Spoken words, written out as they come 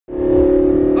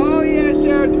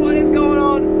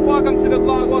the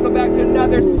vlog. Welcome back to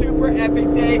another super epic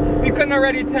day. If you couldn't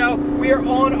already tell, we are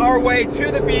on our way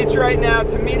to the beach right now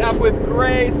to meet up with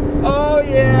Grace. Oh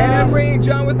yeah! And I'm bringing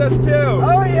John with us too.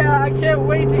 Oh yeah, I can't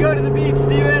wait to go to the beach,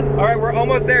 Steven. All right, we're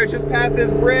almost there. It's just past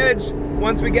this bridge.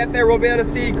 Once we get there, we'll be able to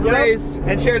see Grace. Yep.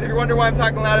 And Shares, if you're wondering why I'm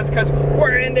talking loud, it's because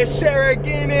we're in the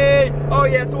Cherokee. Oh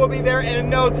yeah, so we'll be there in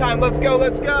no time. Let's go,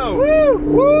 let's go. Woo!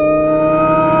 Woo!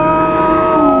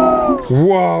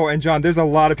 Whoa, and John, there's a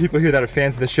lot of people here that are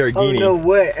fans of the Cherokee. Oh no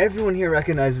way, everyone here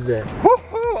recognizes it.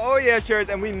 Woohoo! Oh yeah, Shares,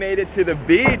 and we made it to the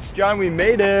beach. John, we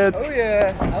made it. Oh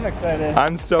yeah, I'm excited.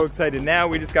 I'm so excited. Now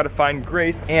we just gotta find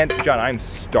Grace. And John, I'm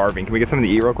starving. Can we get something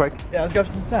to eat real quick? Yeah, let's go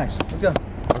for some snacks. Let's go.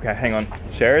 Okay, hang on.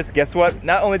 Shares, guess what?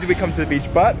 Not only did we come to the beach,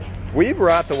 but we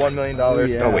brought the $1 million. Oh,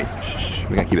 yeah. Oh wait, shh,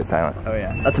 we gotta keep it silent. Oh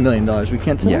yeah, that's $1 million. We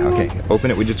can't tell. Yeah, okay.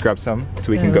 Open it. We just grab some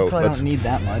so we can go. Probably don't need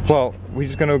that much. Well, we're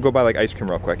just gonna go buy like ice cream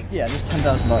real quick. Yeah, just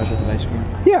 $10,000 worth of ice cream.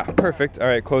 Yeah, perfect. All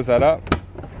right, close that up.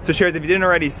 So Shares, if you didn't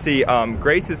already see,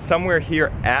 Grace is somewhere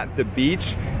here at the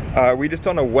beach. We just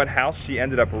don't know what house she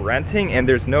ended up renting, and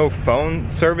there's no phone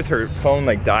service. Her phone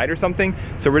like died or something.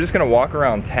 So we're just gonna walk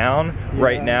around town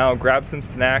right now, grab some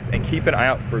snacks, and keep an eye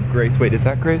out for Grace. Wait, is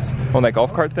that Grace? On that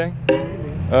golf cart thing?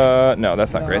 No,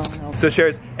 that's not Grace. No. So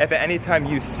Shares, if at any time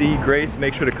you see Grace,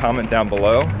 make sure to comment down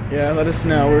below. Yeah, let us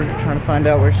know. We're trying to find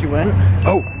out where she went.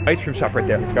 Oh, ice cream shop right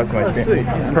there. Let's grab some ice cream. Sweet.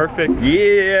 Yeah. Perfect.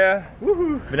 Yeah.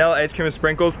 Woohoo. Vanilla ice cream with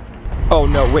sprinkles. Oh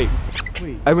no, wait.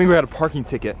 I think we had a parking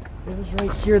ticket. It was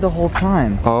right here the whole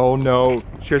time. Oh no.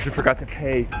 Shares, we forgot to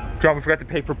pay. John, we forgot to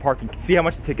pay for parking. See how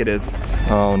much the ticket is.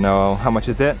 Oh no. How much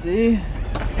is it? See?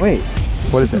 Wait.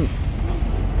 What is it?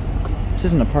 This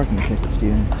isn't a parking ticket,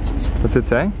 Steven. What's it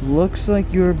say? Looks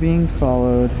like you are being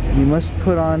followed. You must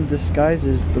put on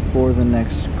disguises before the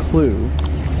next clue.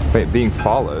 Wait, being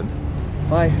followed?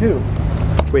 By who?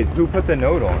 Wait, who put the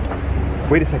note on?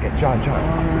 Wait a second, John.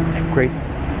 Grace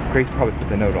probably put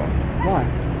the note on. Why?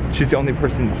 She's the only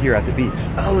person here at the beach.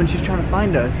 Oh, and she's trying to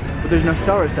find us, but there's no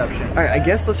cell reception. All right, I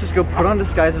guess let's just go put on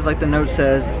disguises like the note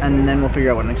says, and then we'll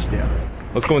figure out what next to do.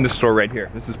 Let's go in this store right here.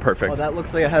 This is perfect. Oh, that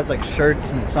looks like it has like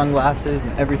shirts and sunglasses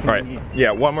and everything. All right,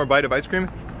 yeah, one more bite of ice cream.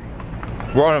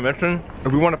 We're on a mission.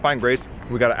 If we want to find Grace,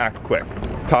 we gotta act quick.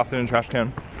 Toss it in the trash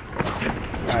can.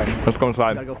 All right, let's go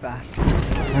inside. Gotta go fast. All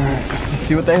right, let's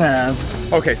see what they have.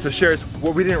 Okay, so Shares,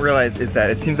 what we didn't realize is that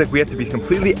it seems like we have to be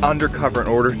completely undercover in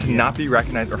order to not be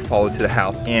recognized or followed to the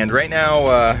house. And right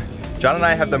now, John and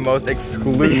I have the most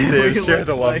exclusive Share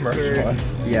the Love merch on.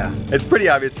 Yeah. It's pretty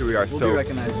obvious who we are. We'll so be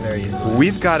recognized very easily.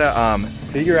 We've gotta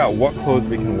figure out what clothes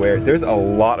we can wear. There's a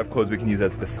lot of clothes we can use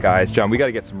as disguise. John, we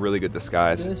gotta get some really good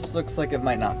disguise. This looks like it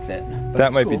might not fit.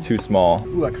 That might be too small.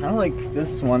 Ooh, I kinda like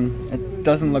this one. It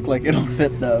doesn't look like it'll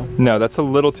fit though. No, that's a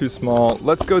little too small.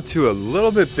 Let's go to a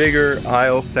little bit bigger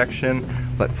aisle section.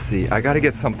 Let's see, I gotta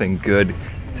get something good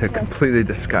to completely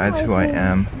disguise who I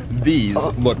am. These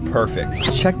look perfect.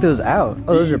 Check those out.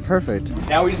 Oh, those are perfect.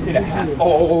 Now we just need a hat.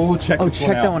 Oh, check this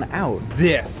check that one out.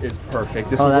 This is perfect.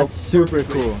 This oh, that's super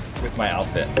cool. With my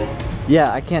outfit.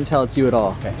 Yeah, I can't tell it's you at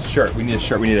all. Okay, shirt. We need a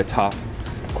shirt. We need a top.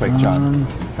 Quick, John. The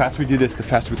faster we do this, the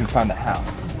faster we can find the house.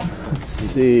 Let's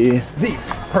see. These.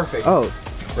 Perfect. Oh,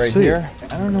 right sweet. here.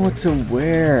 I don't know what to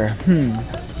wear.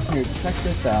 Here, check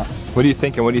this out. What are you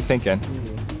thinking? What are you thinking?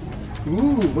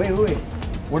 Ooh, wait.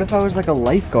 What if I was like a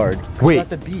lifeguard? Wait. At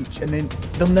the beach, and then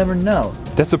they'll never know.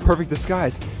 That's a perfect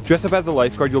disguise. Dress up as a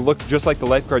lifeguard, you'll look just like the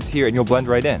lifeguards here and you'll blend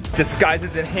right in.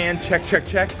 Disguises in hand, check.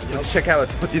 Yep. Let's check out,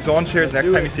 let's put these on, Shares.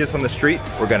 Next time you see us on the street,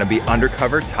 we're gonna be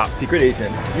undercover top secret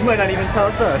agents. You might not even tell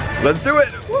it's us. Let's do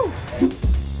it! Woo.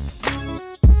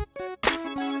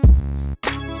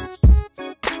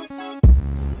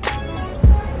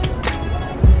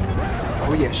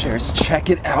 Oh yeah, Shares, check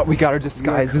it out. We got our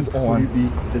disguises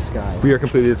on. Disguised. We are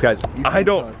completely disguised. I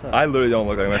literally don't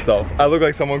look like myself. I look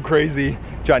like someone crazy.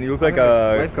 John, you look like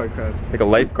a lifeguard crab. Like a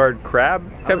lifeguard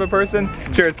crab type of person.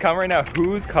 Shares, comment right now.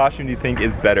 Whose costume do you think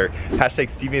is better? Hashtag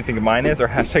Stevie, you think mine is, or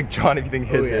hashtag John if you think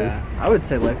his is? I would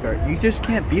say lifeguard. You just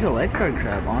can't beat a lifeguard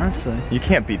crab, honestly. You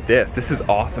can't beat this. This is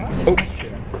awesome. Oh,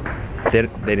 they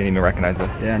didn't even recognize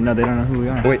us. Yeah, no, they don't know who we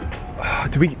are. Wait.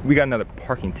 We got another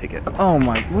parking ticket. Oh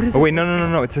my, what is it? Oh wait,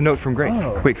 no, it's a note from Grace.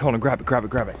 Oh. Wait, hold on, grab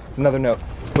it. It's another note.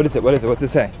 What is it? What's it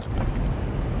say?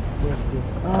 Lift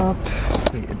this up.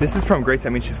 Wait, if this is from Grace, I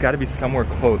mean, she's gotta be somewhere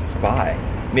close by.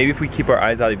 Maybe if we keep our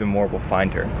eyes out even more, we'll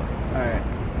find her. Alright.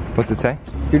 What's it say?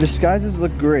 Your disguises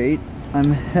look great.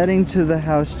 I'm heading to the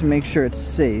house to make sure it's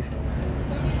safe.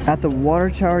 At the water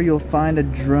tower, you'll find a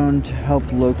drone to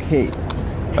help locate.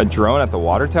 A drone at the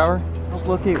water tower? Help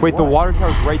locate Wait, what? the water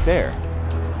tower's right there.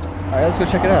 Alright, let's go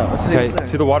check it out. Let's see Okay, what's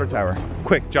there. to the water tower.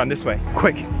 Quick, John, this way.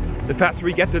 Quick. The faster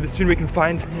we get there, the sooner we can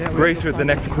find Grace or the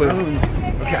next clue.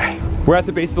 Okay, we're at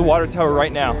the base of the water tower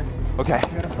right now. Okay,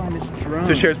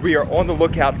 so Sharers, we are on the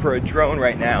lookout for a drone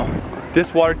right now.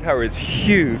 This water tower is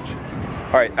huge.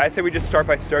 All right, I say we just start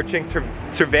by searching,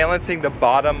 surveillancing the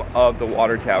bottom of the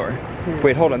water tower.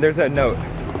 Wait, hold on, there's a note.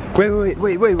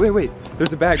 Wait.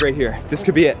 There's a bag right here. This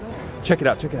could be it. Check it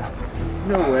out, check it out.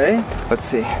 No way. Let's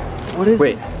see. What is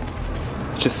Wait, it?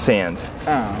 it's just sand.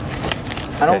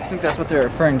 Oh. I don't think that's what they're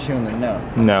referring to in the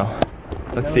note. No.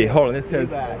 Let's see, hold on, this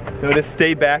says, notice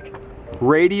stay back.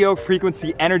 Radio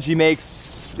frequency energy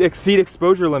makes exceed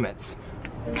exposure limits.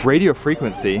 Radio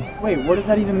frequency? Wait, what does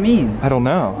that even mean? I don't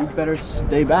know. You better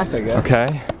stay back, I guess.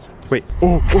 Okay. Wait,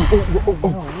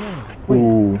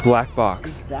 Ooh, black box.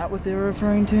 Is that what they were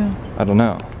referring to? I don't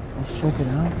know. Let's check it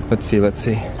out. Let's see. Let's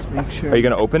make sure. Are you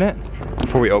gonna open it?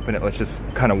 Before we open it, let's just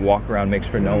kind of walk around, make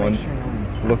sure no one's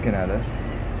looking at us.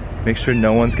 Make sure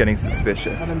no one's getting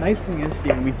suspicious. Now, the nice thing is,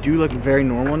 Steven, we do look very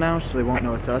normal now, so they won't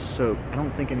know it's us, so I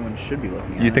don't think anyone should be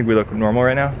looking at us. You think we look normal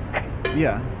right now?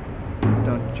 Yeah.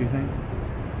 Don't you think?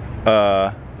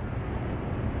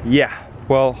 Yeah.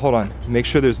 Well, hold on. Make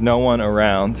sure there's no one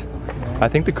around. I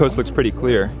think the coast looks pretty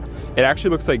clear. It actually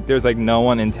looks like there's like no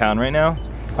one in town right now.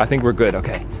 I think we're good.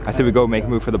 Okay. I said we go make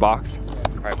move for the box.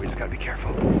 All right, we just gotta be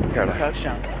careful. Crouch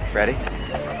down. Ready?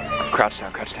 Crouch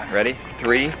down, crouch down. Ready?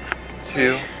 3,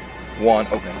 2, 1.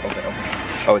 Open.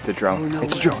 Oh, it's a drone. Oh, no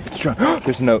it's way. a drone. It's a drone.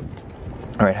 There's a note.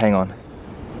 All right, hang on.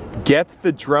 Get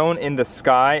the drone in the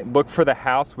sky. Look for the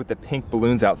house with the pink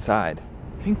balloons outside.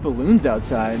 Pink balloons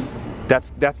outside?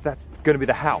 That's gonna be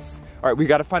the house. All right, we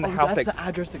gotta find the house. That's the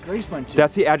address that Grace went to.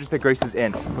 That's the address that Grace is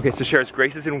in. Okay, so Sharers,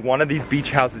 Grace is in one of these beach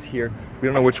houses here. We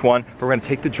don't know which one, but we're gonna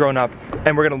take the drone up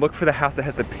and we're gonna look for the house that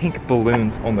has the pink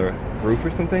balloons on the roof or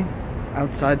something.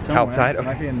 Outside somewhere. Outside? It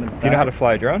might be in the Do you know how to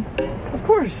fly a drone? Of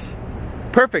course.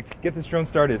 Perfect. Get this drone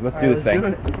started. Let's do this thing.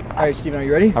 All right, Steven, are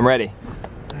you ready? I'm ready.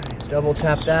 All right, double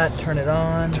tap that, turn it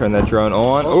on. Turn that drone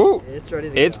on. Ooh, it's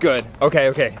ready to it's go. good. Okay.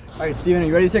 All right, Steven, are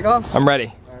you ready to take off? I'm ready.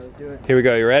 All right, let's do it. Here we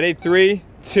go. You ready? 3,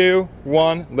 2,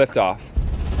 1, lift off.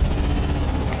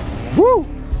 Woo!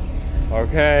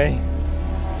 Okay.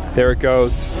 There it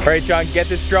goes. All right, John, get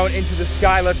this drone into the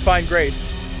sky. Let's find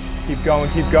Grace. Keep going,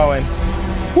 keep going.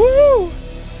 Woo!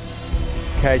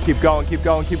 Okay, keep going.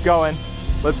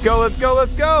 Let's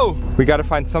go. We gotta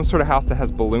find some sort of house that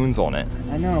has balloons on it.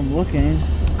 I know, I'm looking.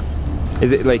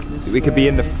 Is it like, we could be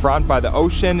in the front by the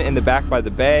ocean, in the back by the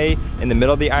bay, in the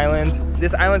middle of the island?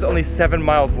 This island's only 7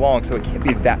 miles long, so it can't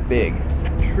be that big.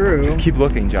 True. Just keep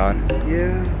looking, John.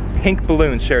 Yeah. Pink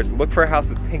balloons, Sharers. Look for a house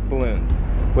with pink balloons.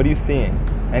 What are you seeing?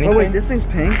 Anything? Oh wait, this thing's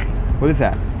pink? What is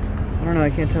that? I don't know, I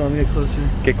can't tell. Let me get closer.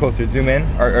 Get closer, zoom in,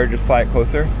 or just fly it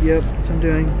closer. Yep, that's what I'm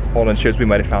doing. Hold on, Sharers, we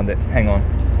might have found it. Hang on.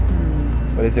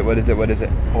 What is it?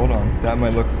 Hold on, that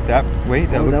might look, wait,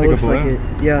 that looks like a balloon.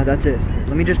 Like it. Yeah, that's it.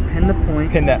 Let me just pin the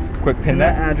point. Pin that, quick, pin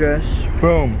that. Address.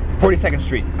 Boom, 42nd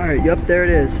Street. All right, yep, there it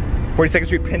is. 42nd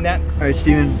Street, pin that. All right,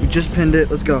 Steven, we just pinned it.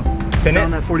 Let's go. Pin it?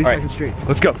 On that 42nd Street.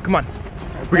 Let's go, come on.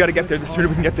 We gotta get there, the sooner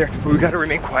we can get there. But we gotta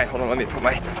remain quiet. Hold on, let me put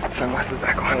my sunglasses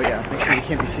back on. Oh yeah, make sure you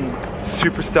can't be seen.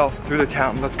 Super stealth through the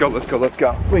town. Let's go.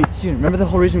 Wait, Steven, remember the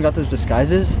whole reason we got those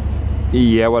disguises?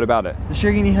 Yeah, what about it? The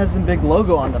Shargini has the big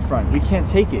logo on the front. We can't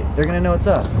take it. They're gonna know it's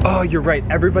us. Oh, you're right.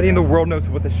 Everybody in the world knows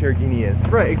what the Shargini is.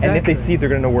 Right, exactly. And if they see it, they're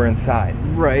gonna know we're inside.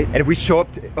 Right. And if we show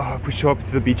up to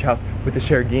the beach house with the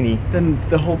Shargini, then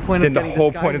the whole point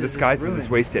of disguises is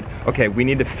wasted. Okay, we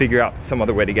need to figure out some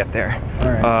other way to get there.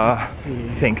 All right.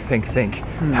 Think.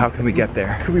 How can we get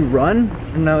there? Could we run?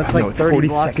 No, it's like no, it's 30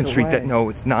 blocks 42nd Street. away. No,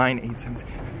 it's 9, 8, 7.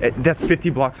 That's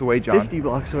 50 blocks away, John. 50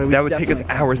 blocks away. That would take us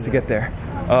hours to get there.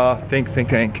 Think.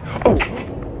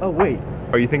 Oh, wait.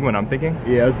 Are you thinking what I'm thinking?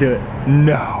 Yeah, let's do it.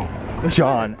 No.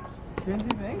 John. Didn't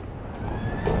you think?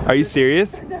 Are you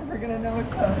serious? They're never gonna know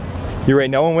it's us. You're right,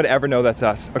 no one would ever know that's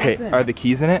us. Okay, are the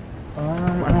keys in it?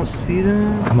 I don't see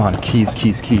them. Come on, keys.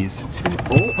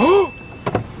 Oh!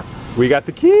 We got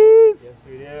the keys! Yes,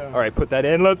 we do. All right, put that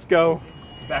in, let's go.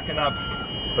 Backing up.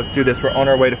 Let's do this, we're on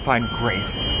our way to find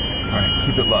Grace. All right,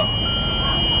 keep it low.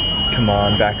 Come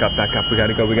on, back up. We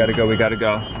gotta go.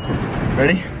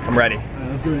 Ready? I'm ready. All right,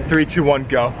 let's do it. 3, 2, 1,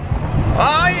 go.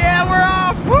 Oh yeah, we're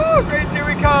off! Woo! Grace, here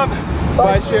we come.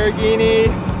 Bye, Shargini.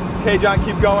 Okay, John,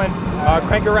 keep going.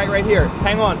 Crank it right here.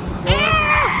 Hang on.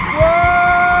 Whoa!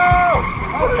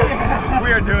 Okay.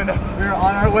 We are doing this. We're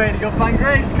on our way to go find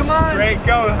Grace. Come on. Great,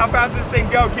 go. How fast does this thing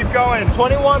go? Keep going.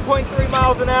 21.3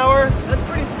 miles an hour. That's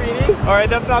pretty speedy. All right,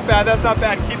 that's not bad.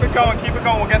 Keep it going.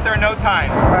 We'll get there in no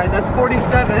time. All right, that's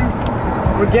 47.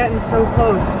 We're getting so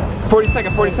close.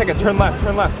 40-second. Turn left.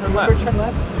 Turn left? Turn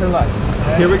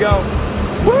left. Here we go.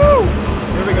 Woo!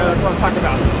 Here we go. That's what I'm talking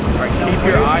about.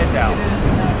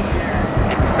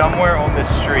 somewhere on this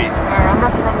street. I remember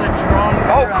from the drone.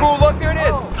 Oh, cool, look, there it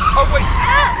is. Oh, wait.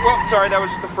 Ah! Well, sorry, that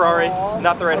was just a Ferrari,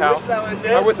 not the right house. That was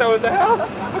it. I wish that was the house.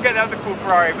 Okay, that was a cool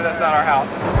Ferrari, but that's not our house.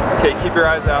 Okay, keep your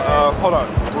eyes out. Hold on.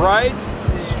 Right,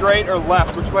 straight, or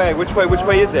left? Which way? Which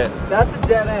way is it? That's a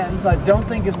dead end, so I don't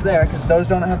think it's there because those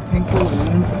don't have pink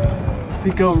balloons. If we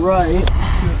go right,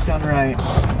 it's done right.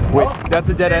 Wait, that's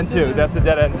a dead end too. That's a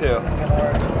dead end too.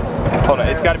 Hold on,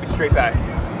 it's got to be straight back.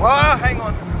 Whoa, hang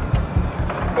on.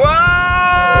 Whoa!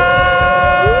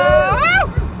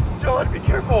 John, be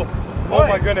careful. Oh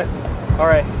my goodness. All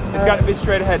right, it's got to be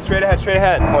straight ahead, straight ahead, straight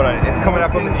ahead. Hold on, it's coming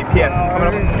up on the GPS. It's coming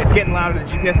up. It's getting louder. The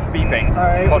GPS is beeping. All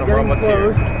right, hold on, we're almost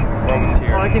here. We're almost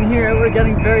here. Oh, I can hear it. We're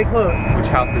getting very close. Which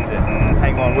house is it?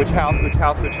 Hang on. Which house? Which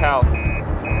house? Which house?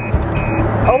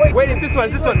 Oh wait, wait, it's this one.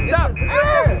 It's this one. Stop!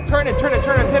 Ah! Turn it, turn it,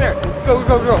 turn it, turn it. Go,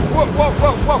 go, go. Whoa, whoa,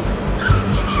 whoa, whoa.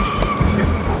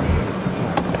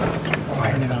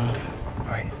 Turn it off. All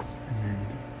right.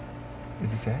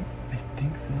 Is this it? I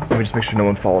think so. Let me just make sure no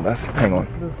one followed us. Hang on.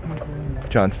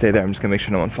 John, stay there. I'm just gonna make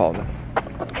sure no one followed us.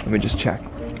 Let me just check.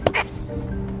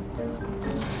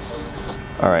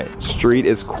 All right, street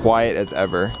is quiet as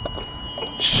ever.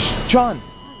 Shh, John,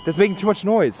 that's making too much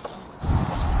noise.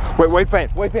 Wait, fan,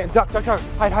 duck, duck, duck.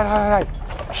 Hide, hide, hide,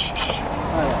 hide. Shh, shh.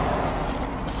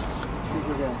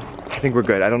 I think we're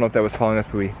good. I don't know if that was following us,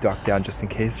 but we ducked down just in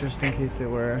case. Just in case they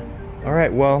were. All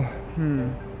right, well.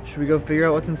 Should we go figure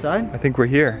out what's inside? I think we're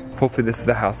here. Hopefully this is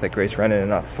the house that Grace rented and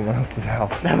not someone else's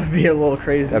house. That would be a little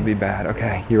crazy. That'd be bad.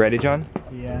 Okay, you ready, John?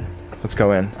 Yeah. Let's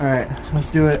go in. All right, let's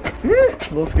do it. A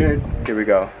little scared. Here we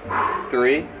go.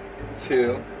 3,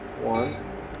 2, 1.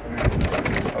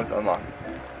 Oh, it's unlocked.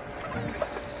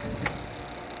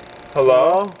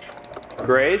 Hello?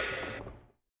 Grace?